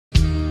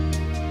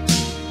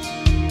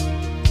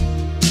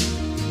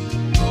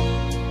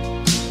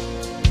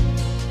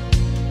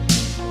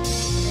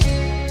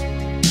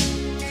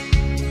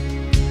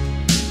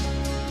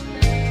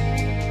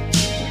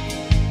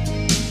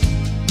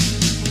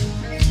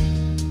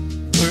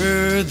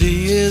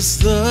Worthy is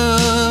the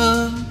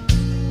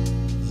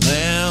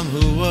Lamb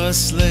who was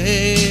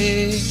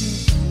slain.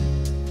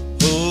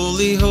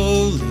 Holy,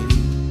 holy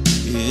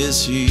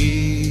is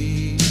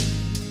He.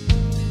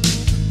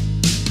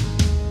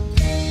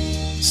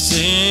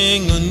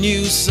 Sing a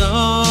new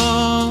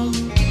song,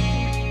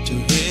 to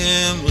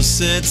Him was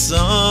set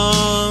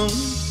song.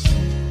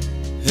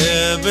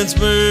 Heaven's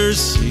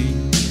mercy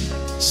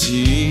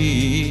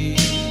see.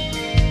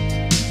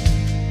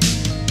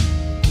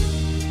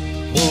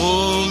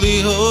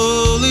 Holy,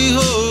 holy,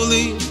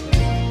 holy,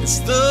 it's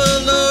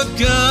the Lord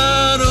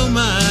God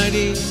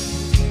Almighty,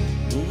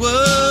 who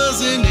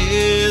was and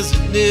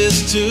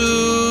is to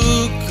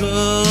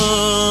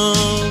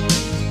come.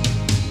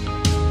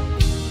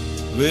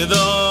 With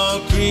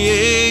all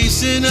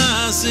creation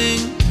I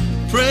sing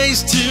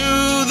praise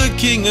to the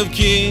King of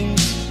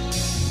Kings.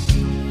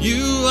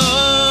 You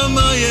are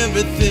my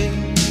everything,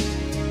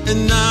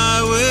 and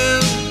I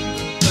will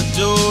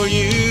adore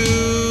you.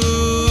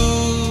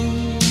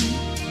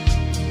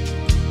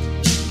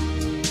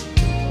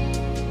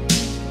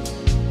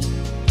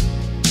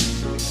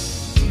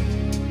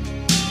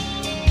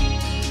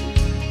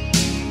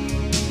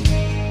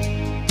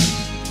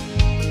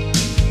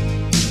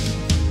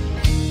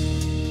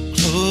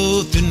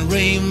 Clothed in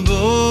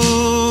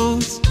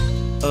rainbows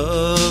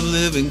of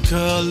living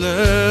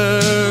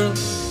color,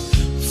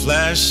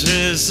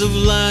 flashes of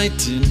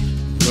light and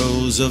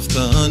roars of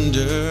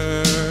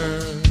thunder.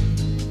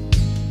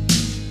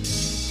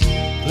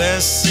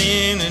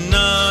 Blessing and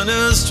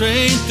honor,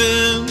 strength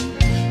and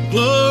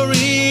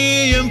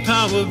glory and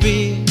power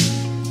be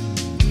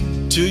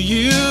to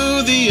you,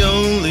 the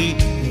only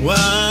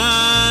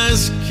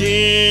wise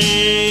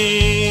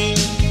King.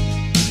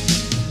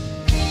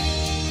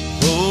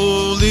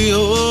 Holy,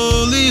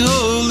 holy,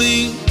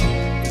 holy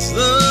is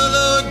the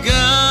Lord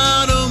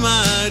God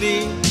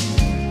Almighty,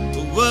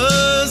 who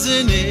was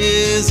and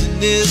is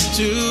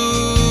to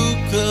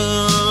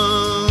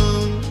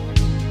come.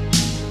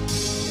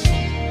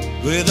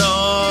 With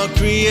all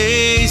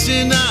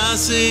creation I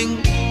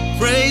sing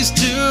praise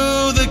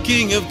to the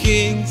King of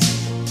Kings.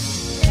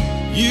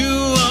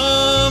 You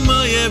are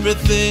my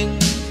everything,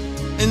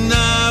 and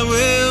I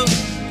will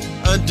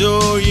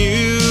adore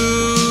you.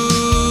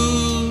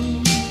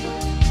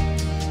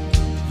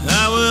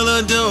 I will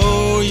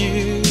adore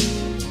you.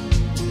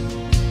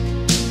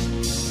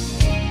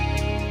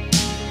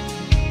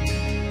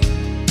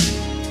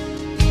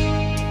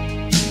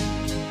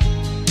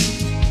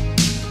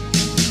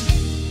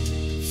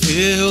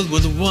 Filled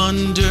with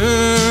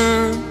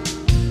wonder,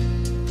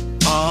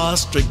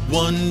 awestruck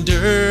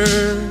wonder,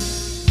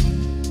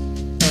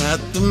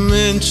 at the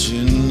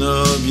mention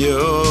of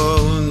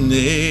your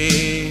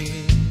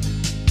name.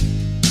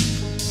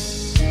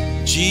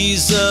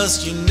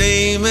 Jesus, your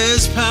name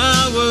is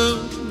power,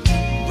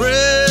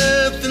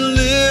 breath and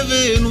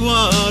living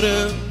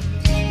water,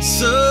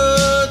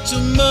 such a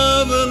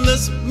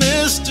marvelous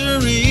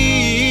mystery,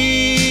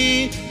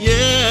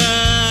 yeah.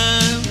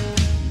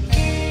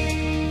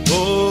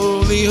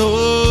 Holy,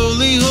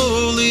 holy,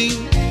 holy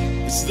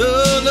is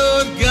the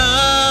Lord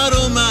God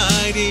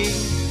Almighty,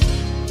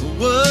 who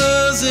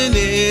was and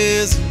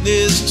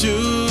is to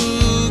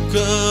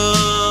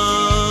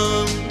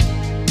come.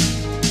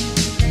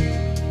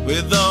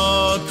 With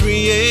all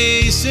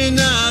creation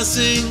I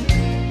sing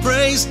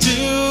praise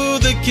to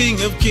the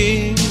King of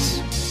Kings.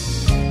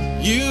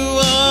 You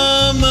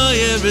are my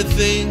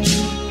everything,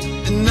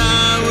 and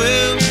I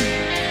will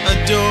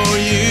adore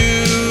you.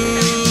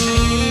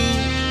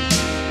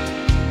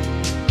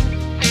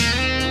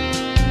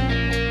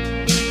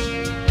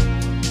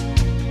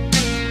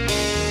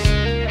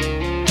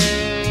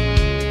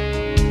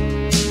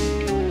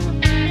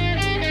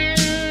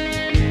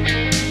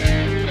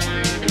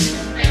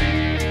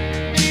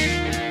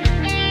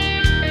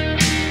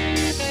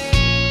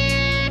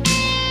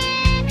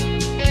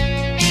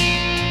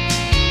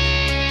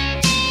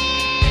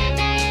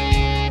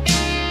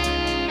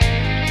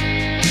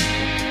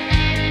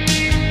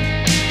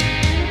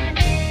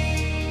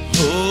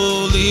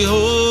 Holy,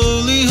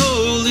 holy,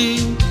 holy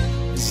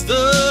is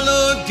the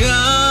Lord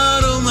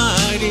God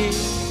Almighty,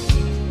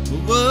 who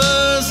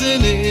was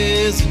and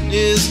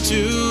is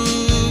to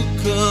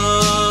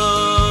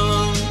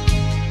come.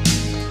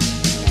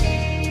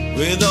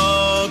 With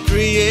all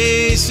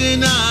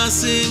creation I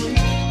sing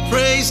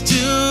praise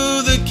to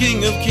the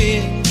King of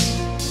Kings.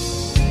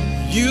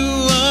 You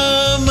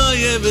are my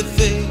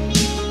everything,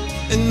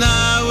 and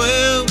I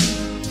will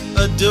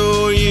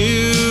adore you.